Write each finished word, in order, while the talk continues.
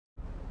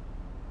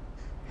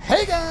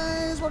Hey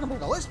guys, welcome back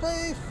to Let's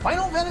Play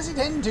Final Fantasy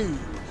X-2.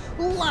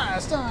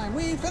 Last time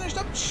we finished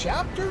up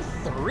Chapter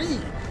 3.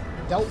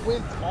 Dealt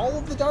with all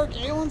of the dark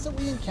aeons that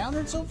we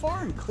encountered so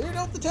far and cleared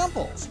out the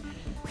temples.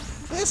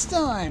 This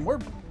time, we're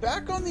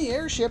back on the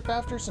airship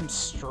after some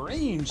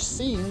strange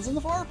scenes in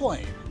the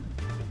farplane.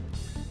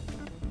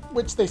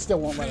 Which they still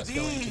won't let us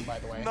go into, by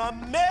the way.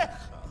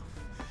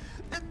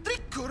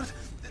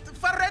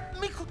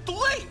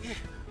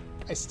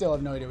 I still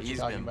have no idea what you're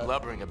talking about. He's been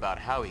blubbering about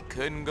how he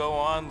couldn't go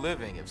on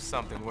living if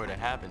something were to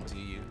happen to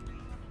you.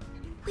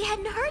 We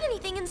hadn't heard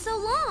anything in so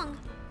long.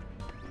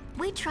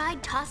 We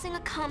tried tossing a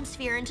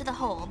commsphere into the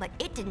hole, but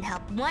it didn't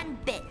help one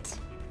bit.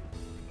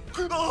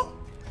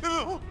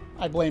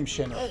 I blame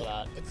Shinra for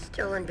that. It's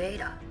still in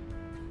beta.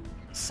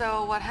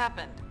 So what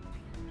happened?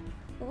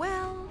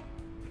 Well...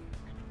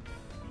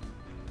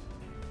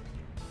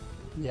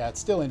 Yeah, it's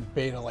still in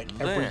beta like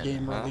every Lynn,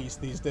 game released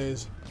these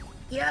days.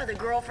 Yeah, the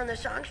girl from the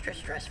songstress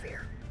dress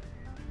sphere.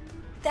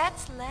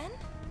 That's Len?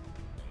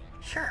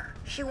 Sure,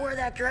 she wore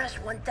that dress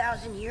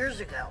 1,000 years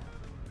ago.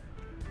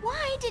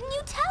 Why didn't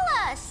you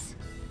tell us?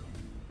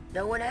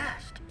 No one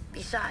asked.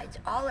 Besides,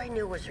 all I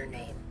knew was her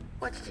name.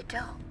 What's to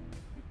tell?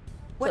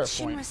 What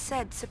Fair point. Shinra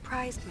said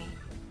surprised me,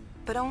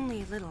 but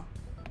only a little.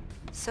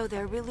 So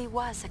there really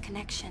was a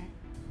connection.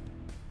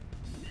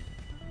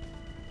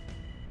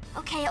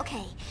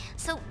 Okay.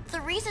 So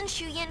the reason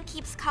Shuyin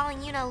keeps calling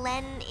Yuna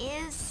Len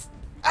is...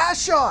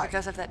 Ashot!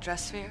 Because of that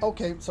dress sphere?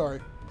 Okay,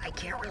 sorry. I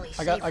can't really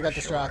say I for got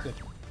sure. distracted.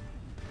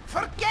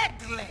 Forget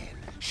Len!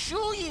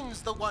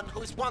 Shuyin's the one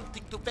who's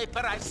wanting to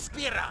vaporize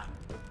Spira!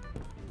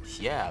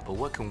 Yeah, but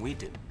what can we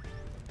do?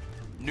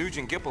 Nuge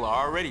and Gipple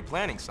are already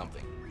planning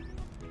something.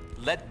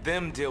 Let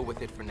them deal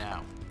with it for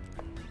now.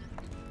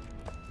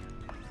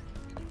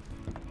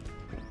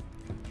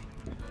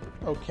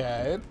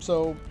 Okay,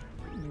 so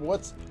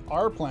what's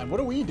our plan? What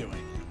are we doing?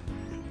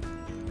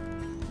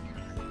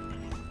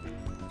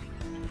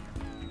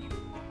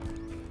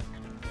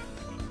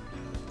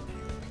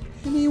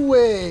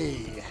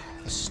 Anyway,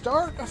 the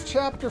start of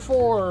Chapter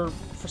 4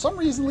 for some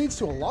reason leads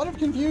to a lot of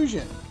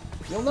confusion.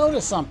 You'll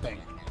notice something.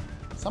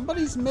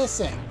 Somebody's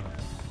missing.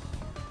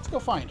 Let's go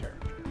find her.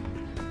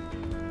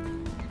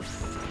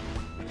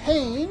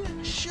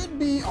 Pain should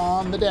be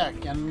on the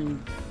deck,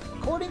 and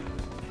according...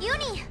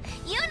 Uni!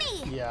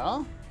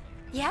 Yeah?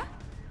 Yeah?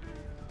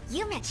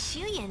 You met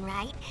Shuyin,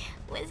 right?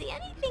 Was he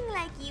anything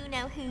like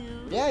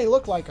you-know-who? Yeah, he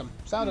looked like him.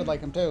 Sounded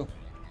like him, too.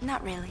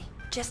 Not really.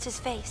 Just his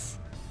face.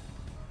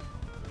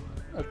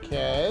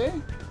 Okay.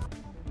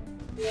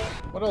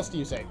 What else do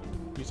you say?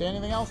 You say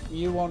anything else?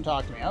 You won't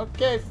talk to me.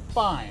 Okay,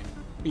 fine.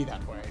 Be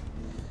that way.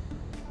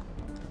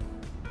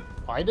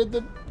 Why did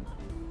the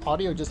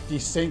audio just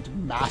desync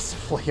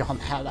massively on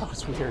that? That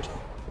was weird.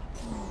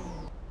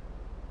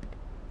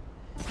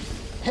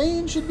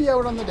 Pain should be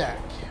out on the deck.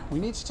 We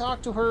need to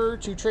talk to her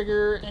to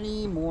trigger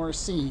any more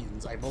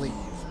scenes, I believe.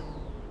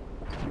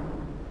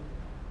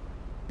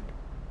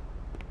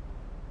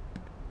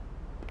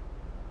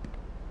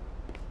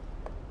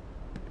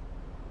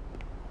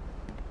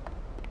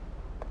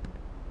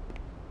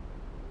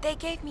 They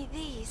gave me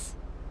these.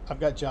 I've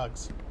got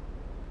jugs.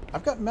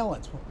 I've got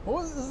melons.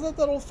 Is that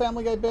old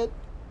Family Guy bit?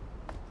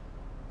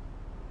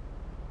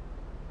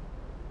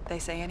 They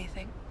say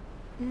anything?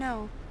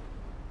 No.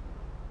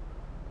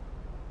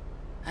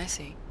 I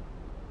see.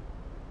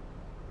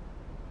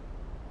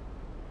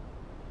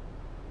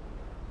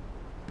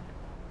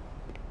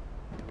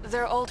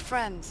 They're old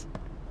friends.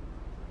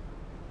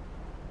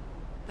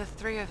 The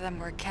three of them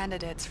were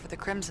candidates for the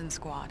Crimson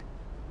Squad,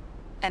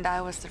 and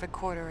I was the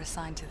recorder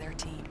assigned to their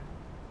team.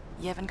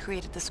 Yevon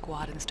created the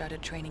squad and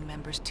started training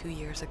members 2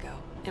 years ago.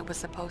 It was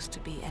supposed to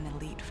be an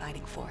elite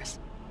fighting force.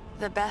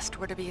 The best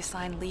were to be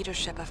assigned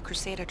leadership of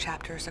Crusader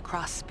chapters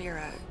across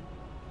Spira,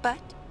 but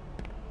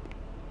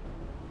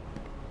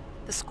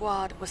the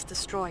squad was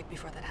destroyed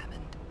before that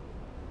happened.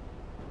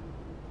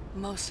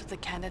 Most of the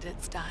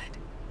candidates died.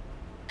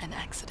 An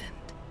accident.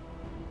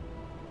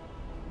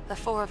 The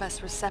four of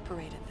us were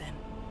separated then.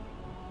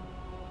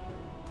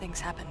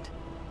 Things happened.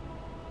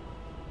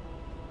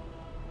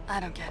 I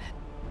don't get it.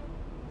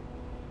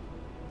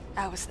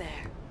 I was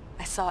there.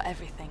 I saw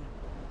everything.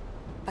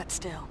 But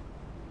still,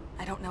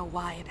 I don't know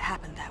why it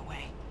happened that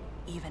way,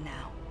 even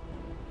now.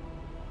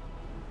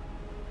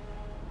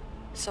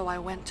 So I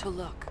went to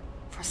look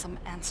for some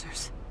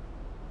answers.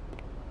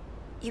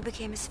 You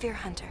became a sphere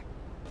hunter.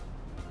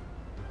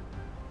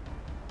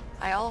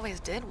 I always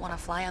did want to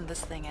fly on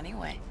this thing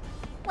anyway.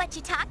 What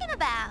you talking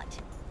about?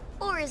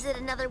 Or is it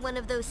another one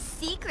of those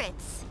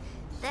secrets?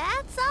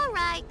 That's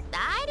alright.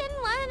 I didn't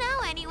want to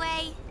know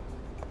anyway.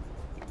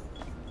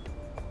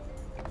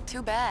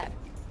 Too bad.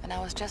 And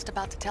I was just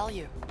about to tell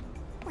you.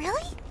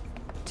 Really?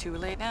 Too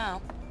late now.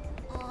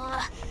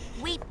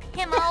 Weep,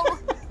 Himmo.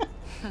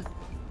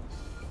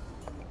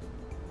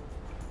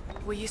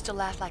 We used to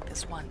laugh like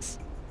this once.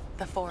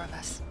 The four of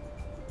us.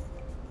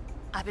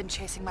 I've been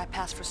chasing my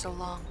past for so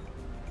long.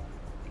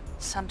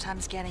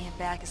 Sometimes getting it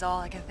back is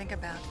all I can think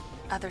about.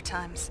 Other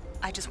times,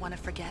 I just want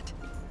to forget.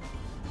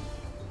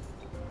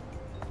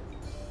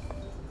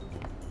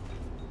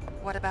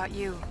 What about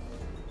you?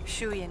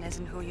 Shuyin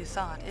isn't who you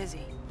thought, is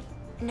he?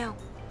 No.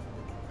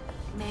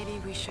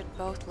 Maybe we should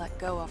both let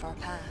go of our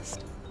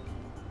past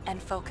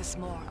and focus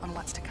more on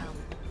what's to come.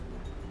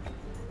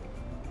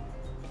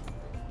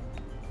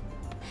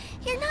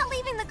 You're not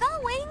leaving the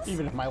gull wings!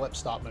 Even if my lips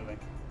stop moving.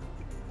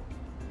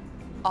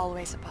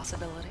 Always a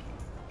possibility.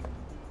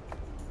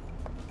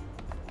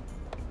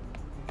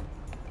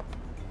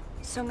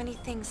 So many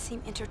things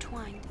seem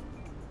intertwined,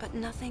 but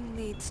nothing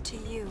leads to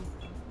you.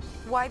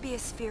 Why be a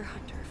sphere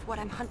hunter if what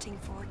I'm hunting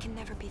for can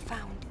never be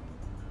found?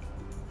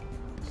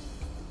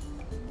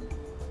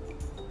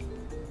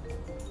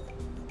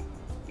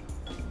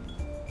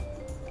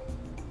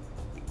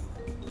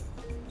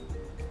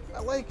 I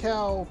like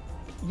how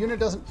Yuna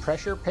doesn't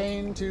pressure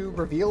Pain to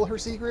reveal her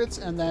secrets,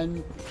 and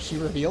then she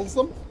reveals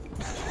them.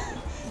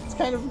 It's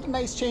kind of a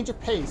nice change of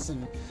pace,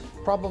 and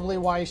probably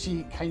why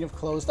she kind of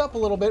closed up a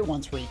little bit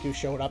once Riku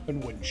showed up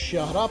and wouldn't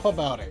shut up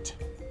about it.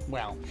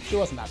 Well, she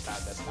wasn't that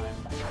bad this time.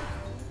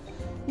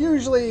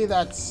 Usually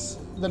that's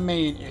the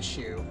main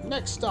issue.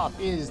 Next stop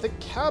is the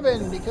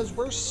cabin, because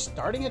we're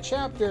starting a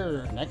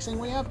chapter. Next thing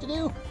we have to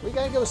do, we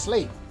gotta go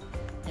sleep.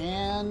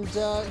 And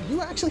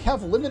you actually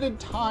have limited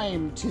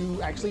time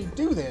to actually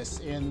do this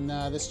in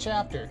this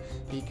chapter,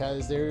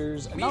 because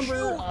there's a number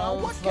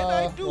of,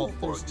 well,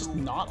 there's just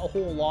not a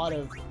whole lot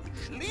of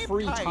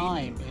free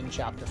time in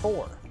chapter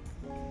 4.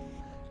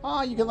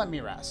 You can let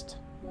me rest.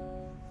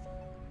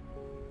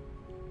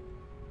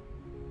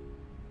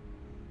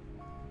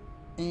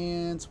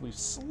 And so we've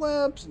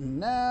slept.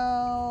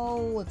 Now,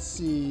 let's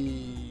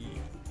see.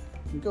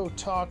 We can go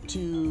talk to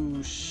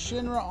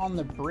Shinra on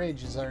the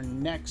bridge is our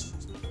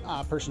next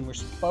person we're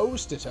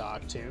supposed to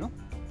talk to.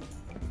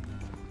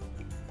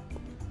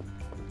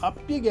 Up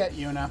you get,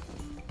 Yuna.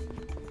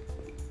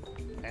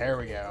 There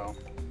we go.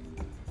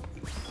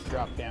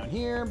 Drop down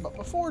here, but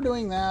before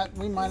doing that,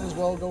 we might as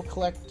well go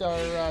collect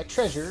our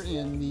treasure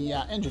in the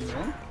engine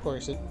room. Of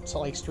course, it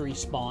likes to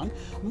respawn.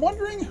 I'm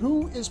wondering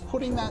who is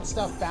putting that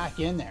stuff back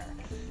in there.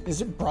 Is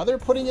it Brother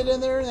putting it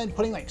in there and then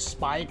putting like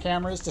spy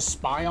cameras to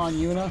spy on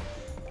Yuna?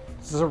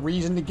 This is a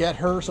reason to get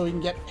her so he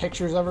can get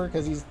pictures of her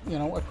because he's, you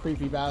know, a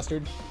creepy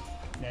bastard.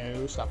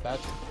 No, stop that.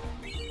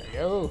 There you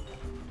go.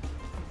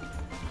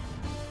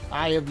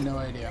 I have no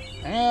idea.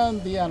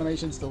 And the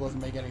animation still doesn't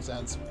make any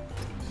sense.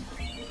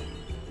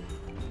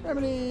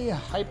 Remedy,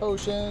 High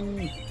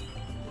Potion,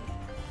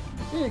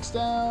 Phoenix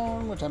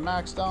Down, which I'm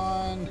maxed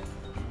on,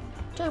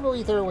 Turbo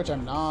Ether, which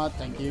I'm not,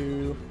 thank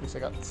you. At least I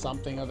got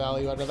something of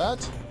value out of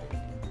that.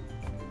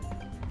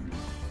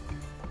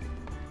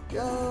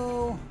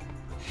 Go.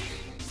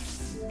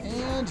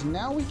 And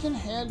now we can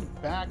head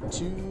back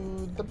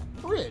to the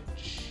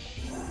bridge.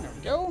 There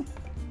we go.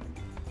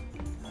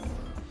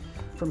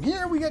 From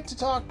here we get to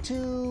talk to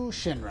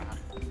Shinra.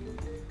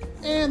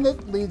 And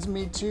that leads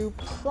me to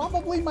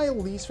probably my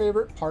least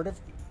favorite part of,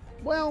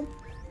 well,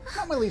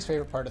 not my least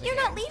favorite part of the game.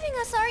 You're not leaving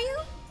us, are you?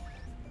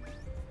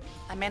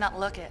 I may not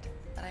look it,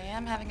 but I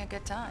am having a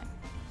good time.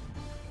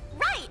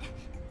 Right!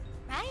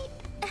 Right?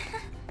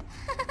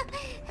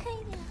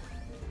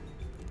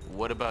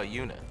 What about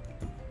Yuna?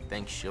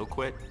 Think she'll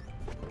quit?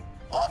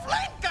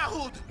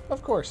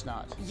 Of course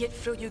not. Yet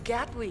through you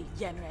gat we,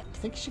 Yenret. I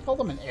think she called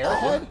him an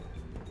airhead?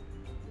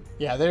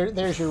 Yeah,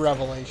 there's your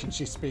revelation.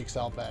 She speaks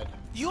Elbed.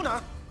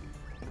 Yuna!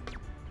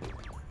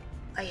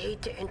 I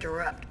hate to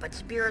interrupt, but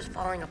Spear is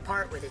falling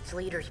apart with its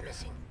leaders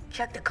missing.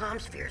 Check the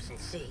commspheres and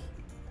see.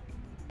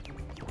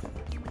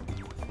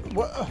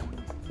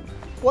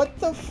 What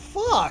the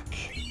fuck?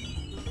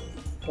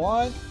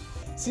 What?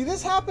 See,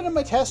 this happened in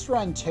my test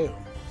run too.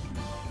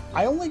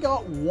 I only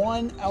got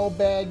one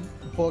Elbed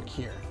book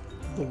here.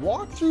 The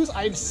walkthroughs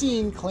I've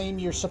seen claim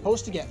you're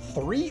supposed to get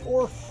 3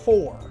 or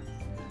 4.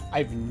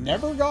 I've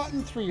never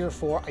gotten 3 or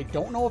 4. I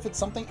don't know if it's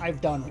something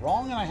I've done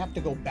wrong and I have to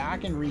go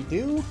back and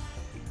redo,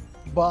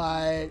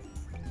 but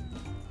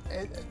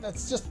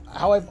that's just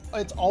how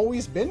it's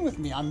always been with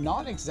me. I'm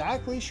not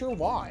exactly sure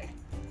why.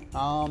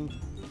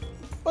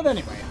 But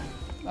anyway,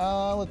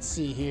 let's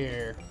see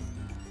here.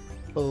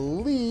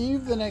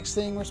 Believe the next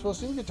thing we're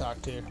supposed to do, we could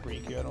talk to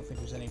Riku. I don't think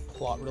there's any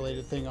plot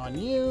related thing on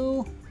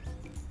you.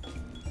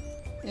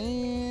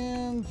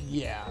 And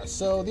yeah,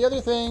 so the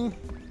other thing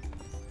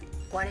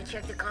Want to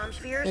check the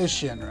commspheres? is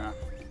Shinra.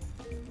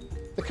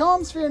 The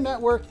commsphere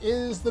network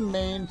is the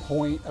main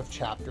point of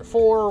Chapter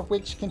 4,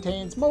 which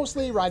contains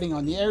mostly riding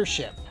on the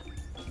airship.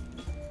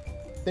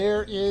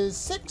 There is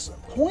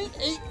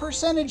 6.8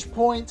 percentage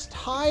points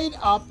tied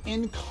up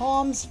in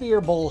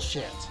commsphere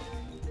bullshit.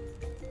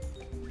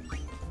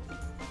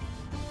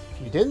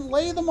 If you didn't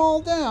lay them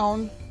all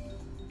down,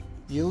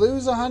 you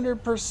lose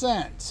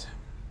 100%.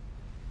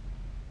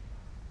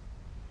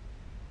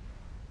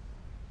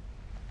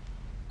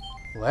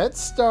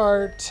 Let's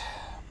start.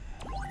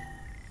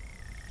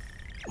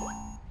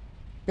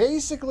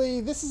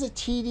 Basically, this is a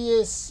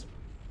tedious,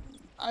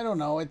 I don't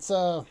know, it's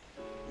a,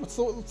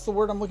 what's the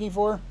word I'm looking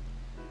for?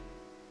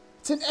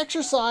 It's an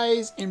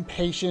exercise in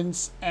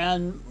patience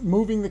and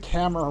moving the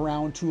camera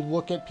around to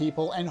look at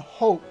people and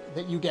hope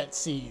that you get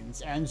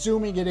scenes, and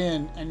zooming it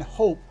in and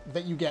hope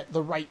that you get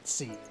the right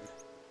scene.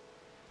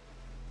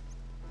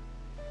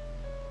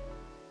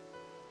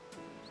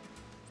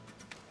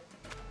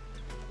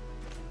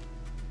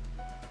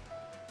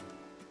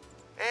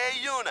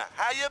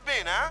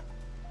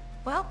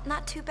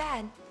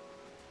 again.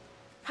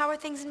 How are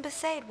things in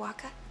Besaid,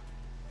 Waka?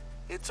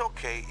 It's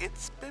okay.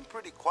 It's been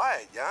pretty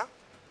quiet, yeah?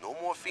 No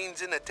more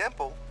fiends in the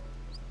temple.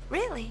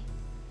 Really?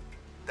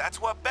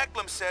 That's what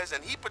Becklem says,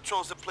 and he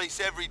patrols the place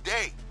every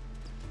day.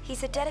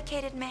 He's a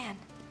dedicated man.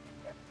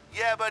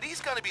 Yeah, but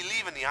he's gonna be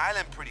leaving the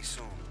island pretty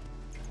soon.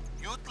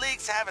 Youth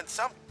League's having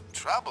some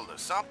trouble or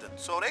something,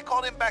 so they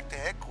called him back to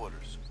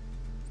headquarters.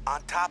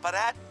 On top of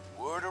that,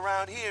 word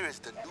around here is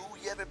the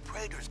new Yevon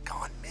Praetor's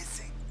gone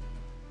missing.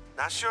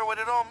 Not sure what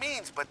it all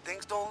means, but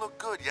things don't look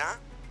good, yeah?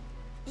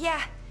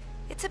 Yeah,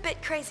 it's a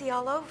bit crazy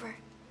all over.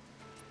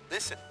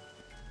 Listen,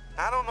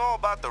 I don't know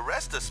about the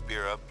rest of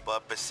Spira,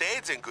 but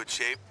Besaid's in good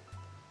shape.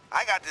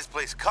 I got this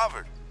place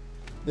covered.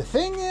 The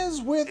thing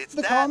is with It's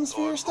the that,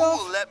 commsphere or stuff,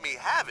 who will let me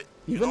have it?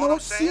 You even know though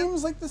what it I'm saying?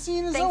 seems like the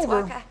scene is Thanks,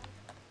 over, Waka.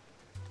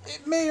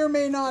 it may or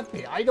may not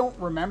be. I don't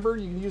remember.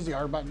 You can use the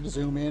R button to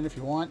zoom in if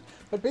you want.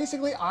 But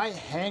basically, I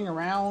hang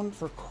around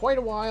for quite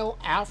a while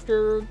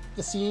after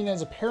the scene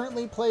has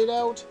apparently played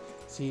out.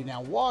 See,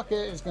 now Waka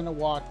is going to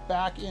walk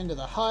back into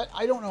the hut.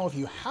 I don't know if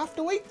you have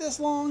to wait this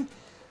long,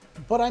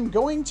 but I'm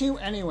going to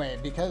anyway,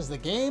 because the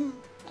game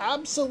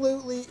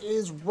absolutely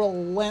is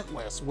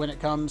relentless when it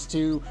comes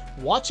to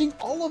watching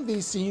all of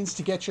these scenes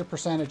to get your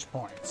percentage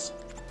points.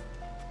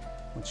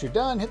 Once you're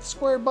done, hit the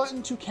square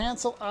button to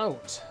cancel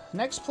out.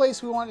 Next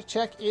place we want to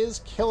check is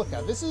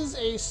Kilika. This is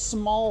a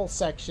small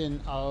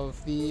section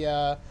of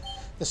the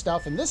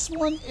stuff, and this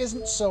one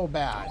isn't so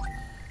bad.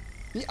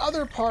 The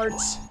other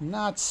parts,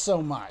 not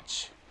so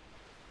much.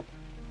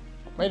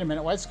 Wait a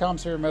minute, why is the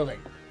commsphere moving?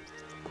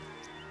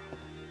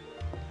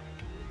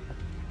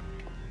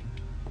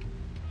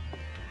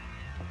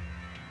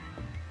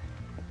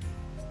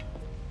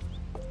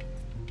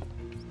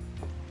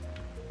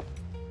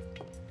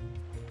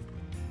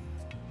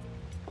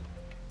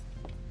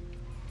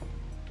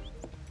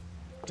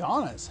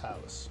 Donna's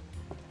house.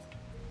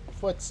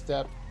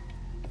 Footstep.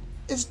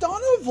 Is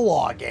Donna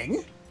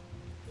vlogging?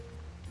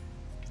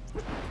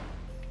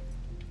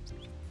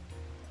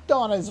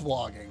 Donna's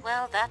vlogging.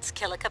 Well, that's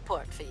Kilika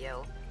Port for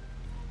you.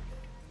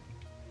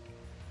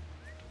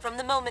 From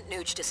the moment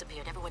Nuge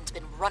disappeared, everyone's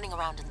been running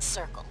around in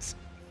circles.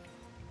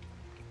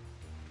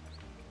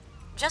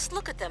 Just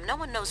look at them. No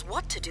one knows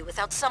what to do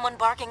without someone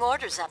barking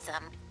orders at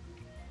them.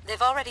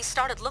 They've already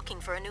started looking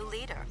for a new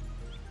leader.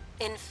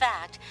 In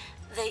fact,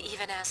 they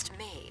even asked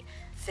me.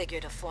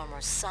 Figured a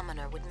former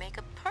summoner would make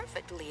a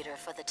perfect leader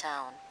for the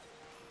town.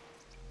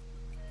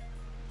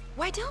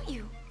 Why don't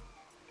you?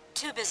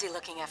 Too busy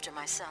looking after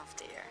myself,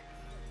 dear.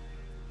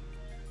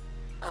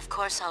 Of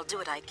course, I'll do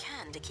what I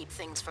can to keep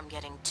things from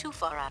getting too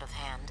far out of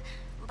hand,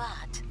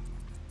 but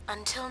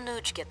until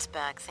Nuge gets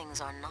back, things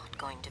are not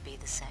going to be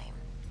the same.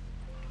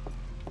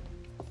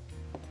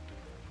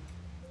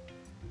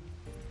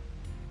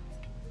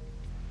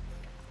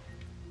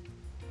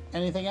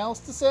 Anything else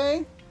to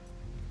say?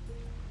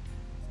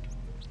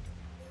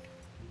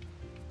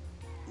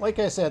 Like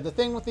I said, the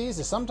thing with these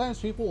is sometimes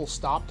people will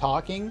stop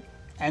talking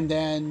and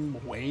then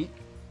wait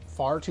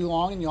far too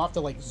long, and you'll have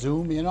to like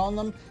zoom in on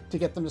them to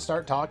get them to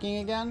start talking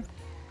again.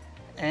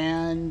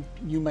 And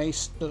you may,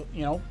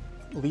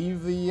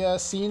 leave the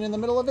scene in the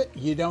middle of it.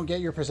 You don't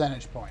get your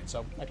percentage point.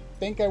 So I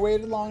think I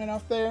waited long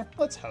enough there.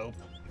 Let's hope.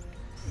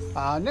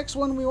 Next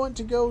one we want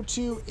to go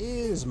to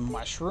is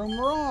Mushroom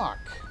Rock.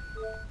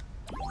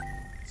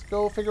 Let's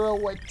go figure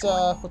out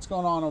what's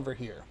going on over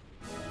here.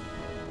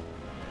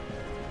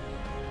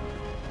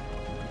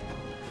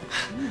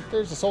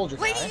 There's a soldier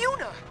guy. Lady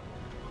Yuna!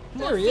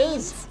 There he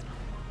is.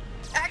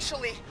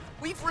 Actually,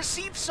 we've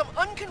received some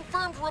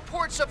unconfirmed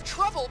reports of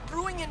trouble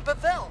brewing in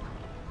Bavel.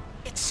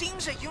 It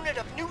seems a unit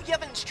of New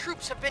Yevon's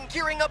troops have been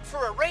gearing up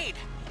for a raid.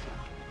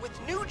 With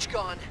Nuge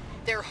gone,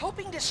 they're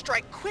hoping to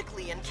strike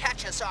quickly and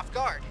catch us off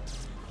guard.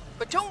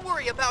 But don't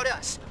worry about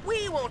us.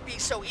 We won't be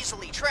so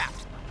easily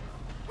trapped.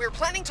 We're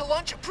planning to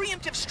launch a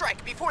preemptive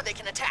strike before they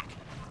can attack.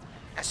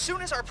 As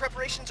soon as our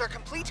preparations are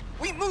complete,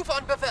 we move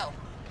on Bavel.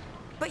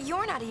 But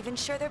you're not even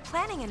sure they're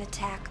planning an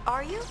attack,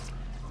 are you?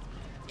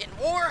 In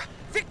war,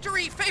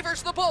 victory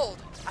favors the bold.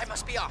 I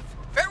must be off.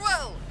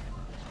 Farewell!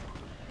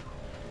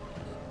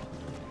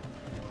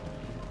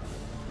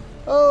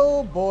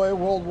 Oh boy,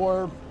 World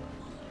War.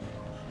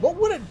 What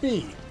would it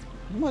be?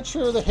 I'm not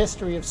sure of the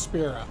history of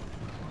Spira,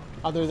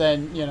 other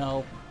than,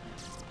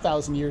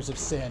 1,000 years of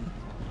sin.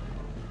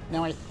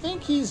 Now I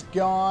think he's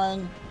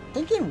gone. I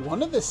think in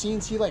one of the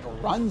scenes he like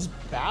runs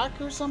back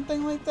or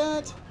something like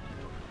that.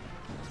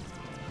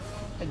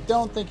 I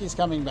don't think he's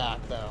coming back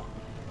though.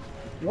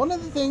 One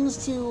of the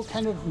things to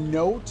kind of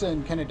note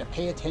and kind of to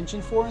pay attention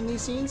for in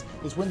these scenes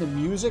is when the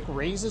music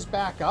raises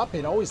back up.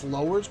 It always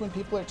lowers when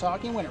people are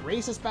talking. When it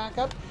raises back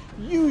up,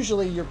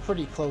 usually you're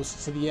pretty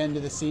close to the end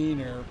of the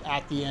scene or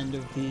at the end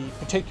of the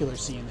particular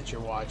scene that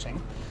you're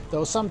watching.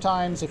 Though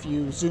sometimes if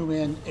you zoom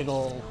in,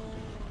 it'll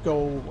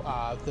go,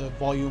 the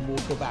volume will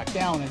go back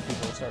down and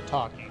people will start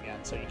talking again.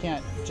 So you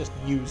can't just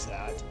use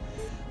that.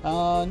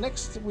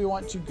 Next we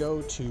want to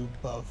go to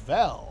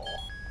Bavel.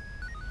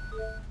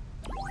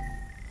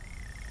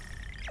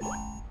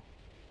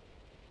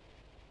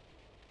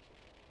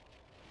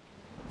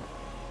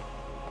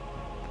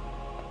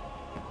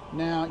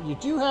 Now, you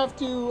do have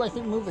to, I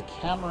think, move the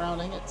camera around.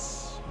 I think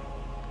it's...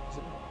 Is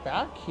it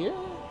back here?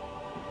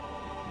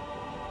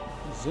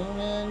 Zoom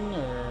in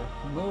or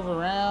move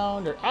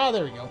around or... Ah,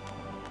 there we go.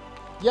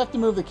 You have to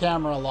move the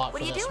camera a lot for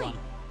this one.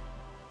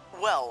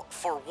 Well,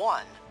 for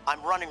one,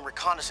 I'm running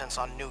reconnaissance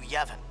on New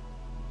Yevon.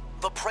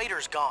 The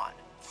Praetor's gone.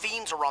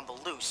 Fiends are on the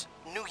loose.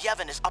 New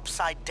Yevon is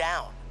upside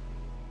down.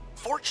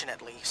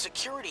 Fortunately,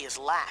 security is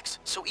lax,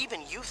 so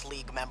even Youth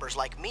League members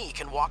like me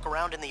can walk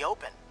around in the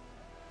open.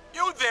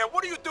 You there,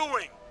 what are you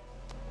doing?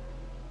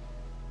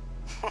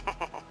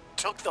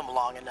 Took them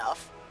long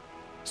enough.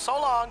 So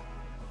long.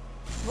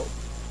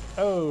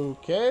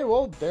 Okay,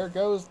 well, there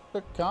goes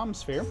the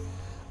commsphere.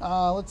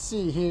 Let's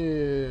see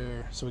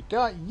here. So we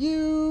got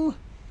you.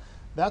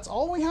 That's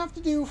all we have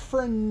to do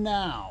for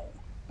now.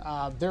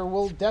 There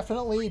will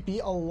definitely be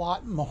a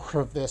lot more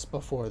of this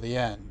before the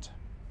end.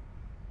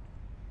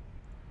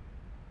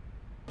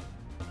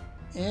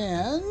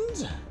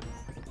 And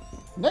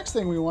next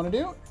thing we want to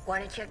do...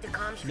 Want to check the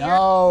commsphere?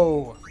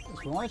 No!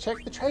 We want to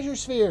check the treasure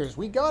spheres.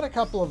 We got a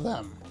couple of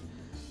them.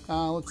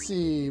 Let's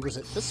see. Was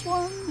it this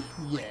one?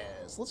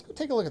 Yes. Let's go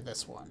take a look at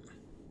this one.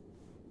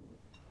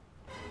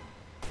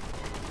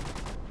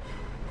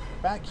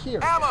 Back here.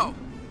 Ammo!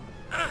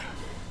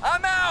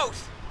 I'm out!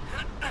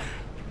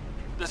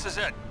 This is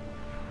it.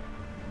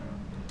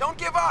 Don't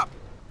give up!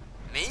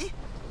 Me?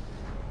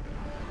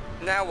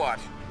 Now what?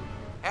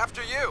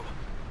 After you.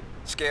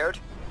 Scared?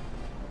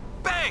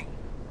 Bang!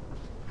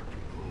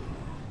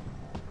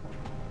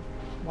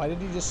 Why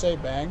did you just say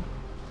bang?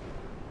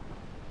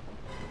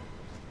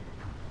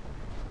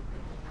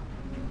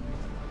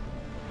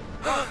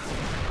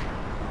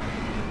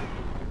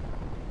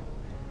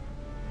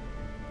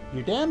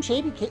 You're damn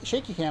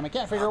shaky cam. I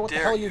can't figure out what the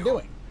hell you're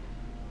doing.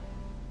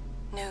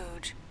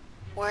 Nuge,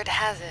 word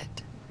has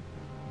it,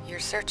 you're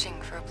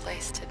searching for a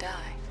place to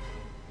die.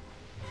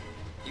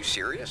 You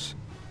serious?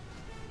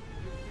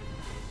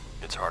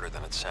 It's harder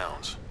than it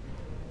sounds.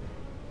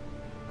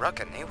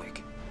 Rucka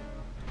Newig.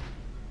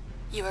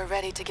 You are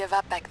ready to give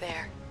up back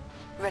there?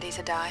 Ready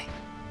to die?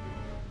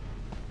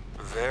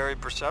 Very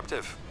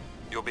perceptive.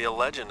 You'll be a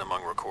legend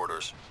among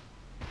recorders.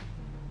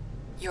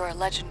 You're a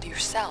legend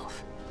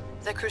yourself.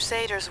 The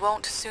Crusaders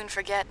won't soon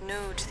forget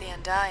Nuge the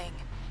Undying.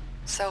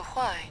 So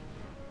why?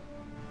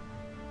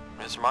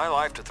 It's my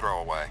life to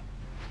throw away.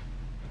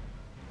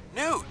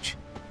 Nuge!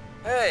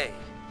 Hey!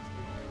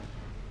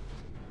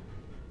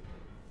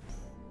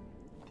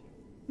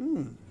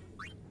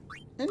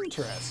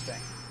 Interesting.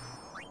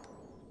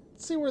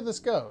 Let's see where this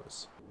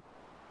goes.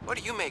 What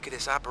do you make of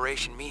this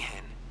Operation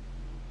Mihen?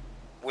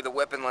 With a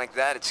weapon like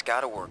that, it's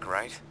gotta work,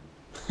 right?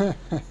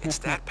 It's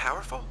that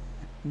powerful?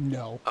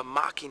 No. A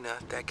machina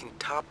that can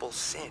topple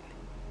sin.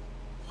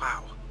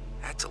 Wow,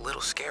 that's a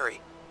little scary.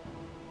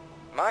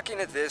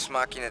 Machina this,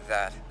 machina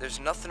that. There's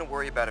nothing to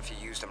worry about if you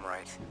use them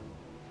right.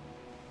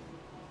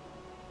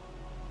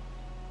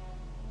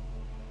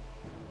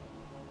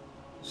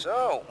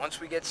 So,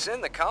 once we get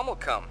Sin, the calm will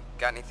come.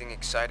 Got anything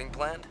exciting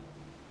planned?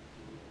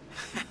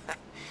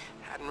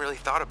 Hadn't really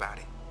thought about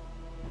it.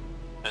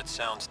 It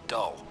sounds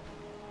dull.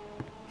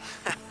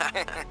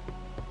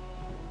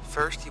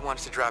 First, he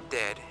wants to drop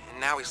dead, and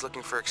now he's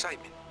looking for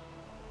excitement.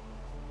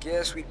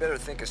 Guess we'd better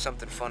think of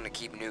something fun to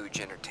keep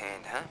Nuge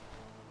entertained, huh?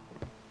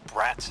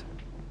 Brats.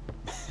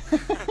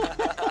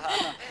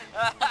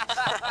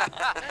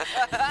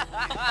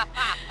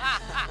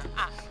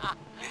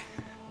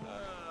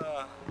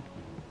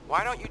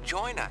 Why don't you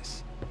join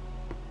us?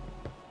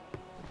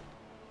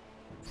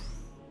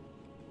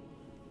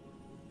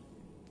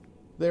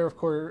 There, of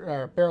course,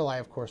 Barreleye,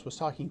 of course, was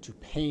talking to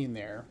Pain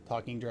there,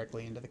 talking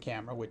directly into the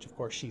camera, which, of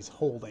course, she's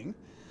holding.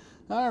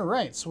 All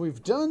right, so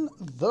we've done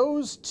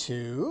those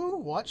two.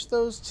 Watch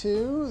those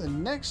two. The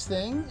next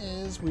thing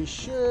is we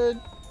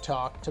should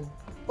talk to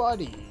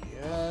Buddy.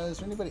 Is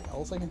there anybody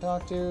else I can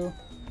talk to?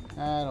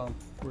 I don't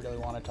really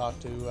want to talk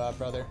to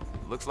brother.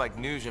 Looks like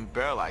Nuge and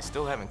Barreleye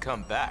still haven't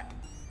come back.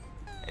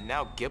 And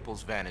now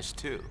Gipple's vanished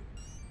too.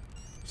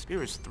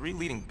 Spear's 3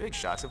 leading big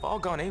shots have all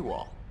gone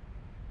AWOL.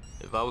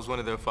 If I was one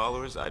of their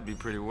followers, I'd be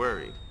pretty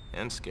worried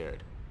and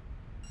scared.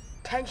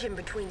 Tension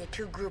between the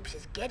two groups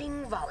is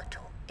getting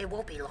volatile. It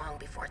won't be long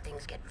before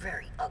things get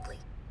very ugly.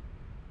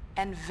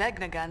 And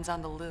Vegnagun's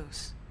on the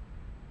loose.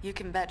 You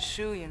can bet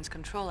Shuyin's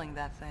controlling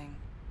that thing.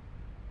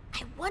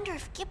 I wonder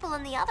if Gipple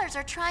and the others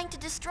are trying to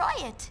destroy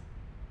it.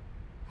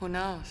 Who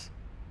knows?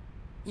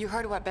 You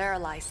heard what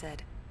Barreleye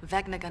said.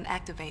 Vegnagun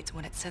activates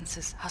when it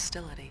senses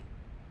hostility.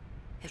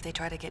 If they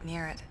try to get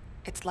near it,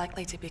 it's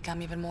likely to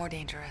become even more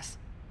dangerous.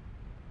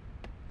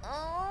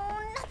 Oh,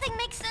 nothing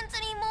makes sense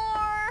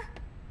anymore.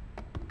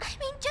 I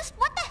mean, just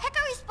what the heck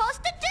are we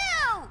supposed to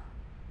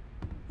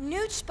do?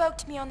 Nuge spoke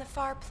to me on the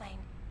far plane.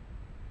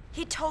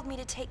 He told me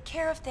to take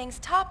care of things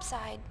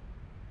topside.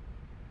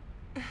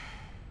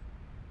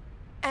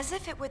 As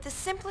if it were the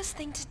simplest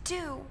thing to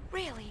do,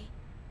 really.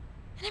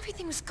 And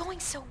everything was going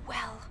so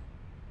well.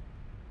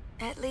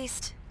 At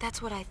least,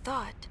 that's what I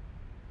thought.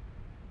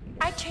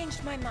 I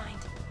changed my mind.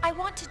 I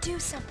want to do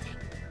something.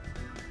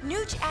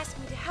 Nuge asked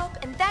me to help,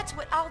 and that's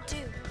what I'll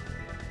do.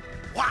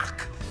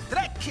 Whack!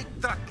 Dreck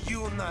drak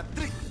yuna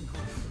drick.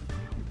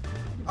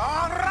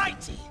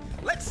 Alrighty,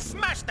 let's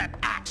smash that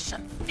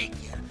action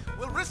figure.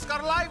 We'll risk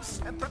our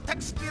lives and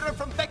protect Spira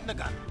from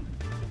Vegnagun.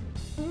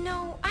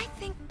 No, I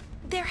think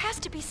there has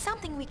to be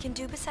something we can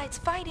do besides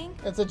fighting.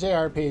 It's a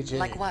JRPG.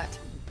 Like what?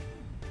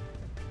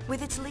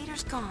 With its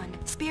leaders gone,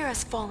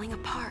 Spira's falling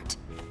apart.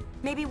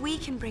 Maybe we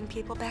can bring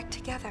people back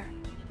together.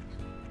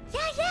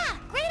 Yeah,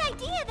 great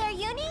idea there,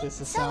 Uni. This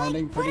is So,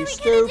 sounding like, what pretty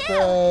are we gonna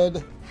stupid.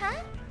 do?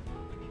 Huh?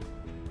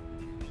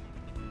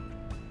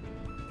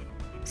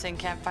 Sing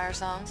campfire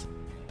songs?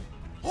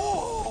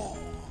 Oh,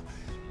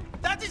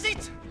 that is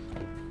it!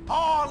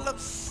 All of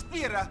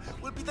Spira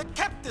will be the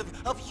captive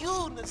of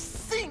Yuna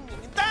singing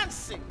and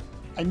dancing.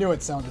 I knew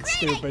it sounded Great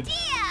stupid.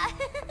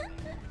 idea!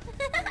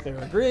 They're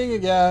agreeing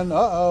again.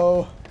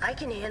 Uh-oh. I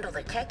can handle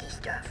the techie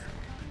stuff.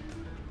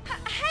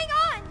 Hang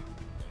on!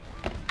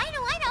 I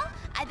know.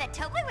 I bet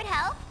Topler would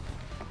help.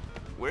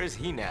 Where's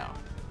he now?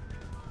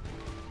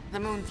 The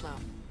Moonflow.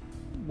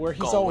 Where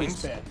he's Gull always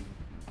wings? been.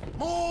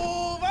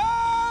 Move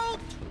out!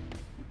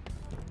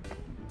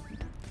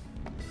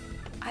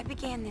 I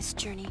began this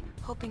journey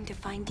hoping to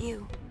find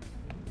you.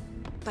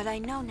 But I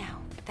know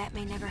now that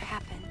may never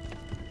happen.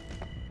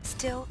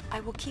 Still, I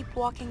will keep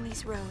walking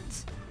these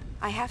roads.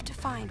 I have to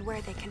find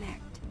where they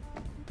connect.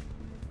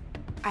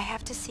 I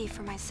have to see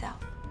for myself.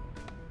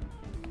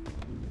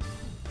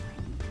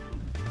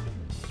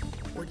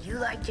 Would you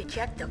like to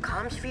check the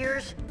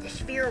commspheres? The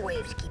sphere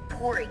waves keep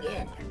pouring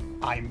in.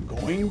 I'm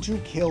going to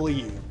kill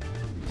you.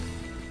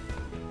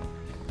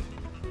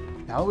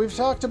 Now that we've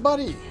talked to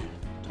Buddy,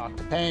 talk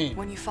to Pain.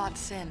 When you fought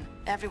Sin,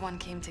 everyone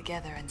came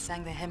together and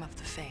sang the Hymn of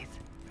the Faith.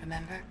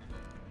 Remember?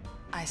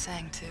 I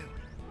sang too.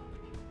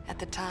 At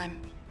the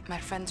time, my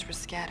friends were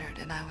scattered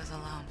and I was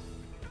alone.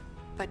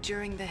 But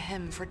during the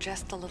hymn, for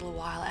just a little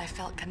while, I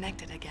felt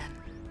connected again.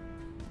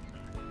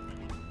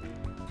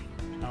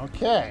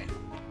 Okay.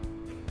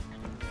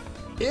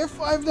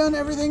 If I've done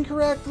everything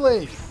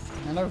correctly,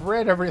 and I've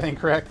read everything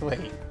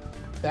correctly,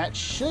 that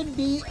should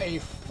be a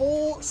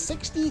full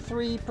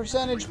 63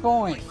 percentage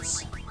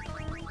points.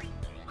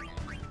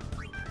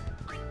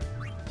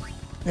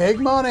 Big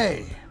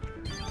money.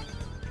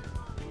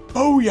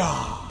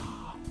 Booyah!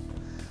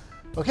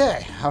 Okay,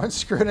 I haven't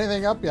screwed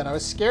anything up yet. I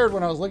was scared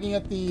when I was looking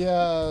at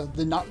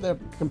the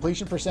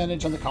completion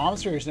percentage on the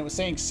commspheres and it was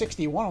saying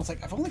 61. I was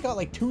like, I've only got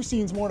like 2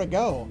 scenes more to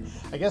go.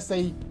 I guess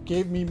they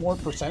gave me more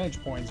percentage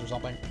points or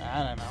something.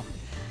 I don't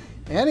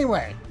know.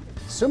 Anyway,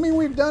 assuming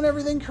we've done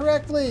everything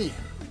correctly,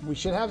 we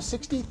should have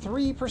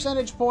 63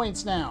 percentage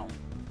points now.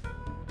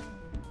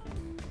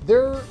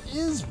 There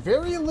is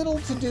very little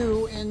to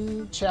do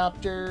in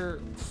Chapter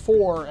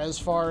 4 as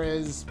far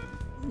as,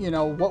 you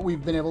know, what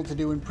we've been able to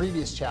do in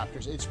previous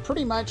chapters. It's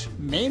pretty much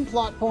main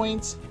plot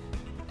points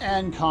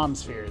and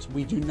commspheres.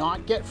 We do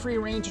not get free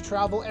reign to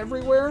travel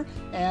everywhere,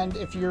 and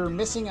if you're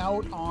missing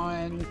out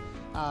on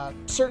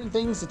certain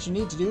things that you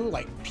need to do,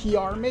 like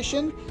PR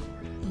mission,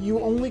 you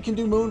only can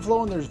do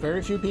Moonflow, and there's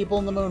very few people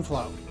in the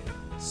Moonflow.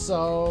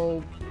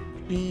 So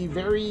be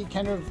very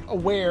kind of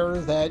aware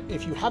that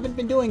if you haven't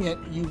been doing it,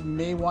 you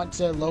may want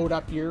to load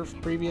up your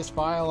previous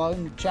file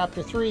on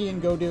Chapter 3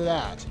 and go do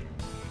that.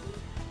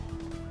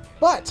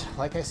 But,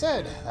 like I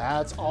said,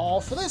 that's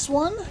all for this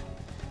one.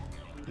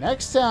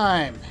 Next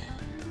time,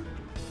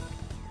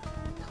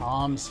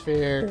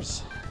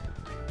 commspheres.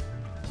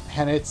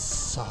 And it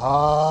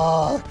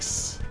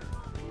sucks.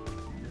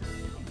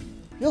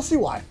 You'll see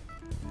why.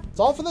 It's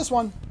all for this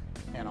one.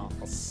 And I'll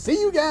see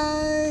you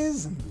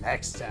guys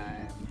next time.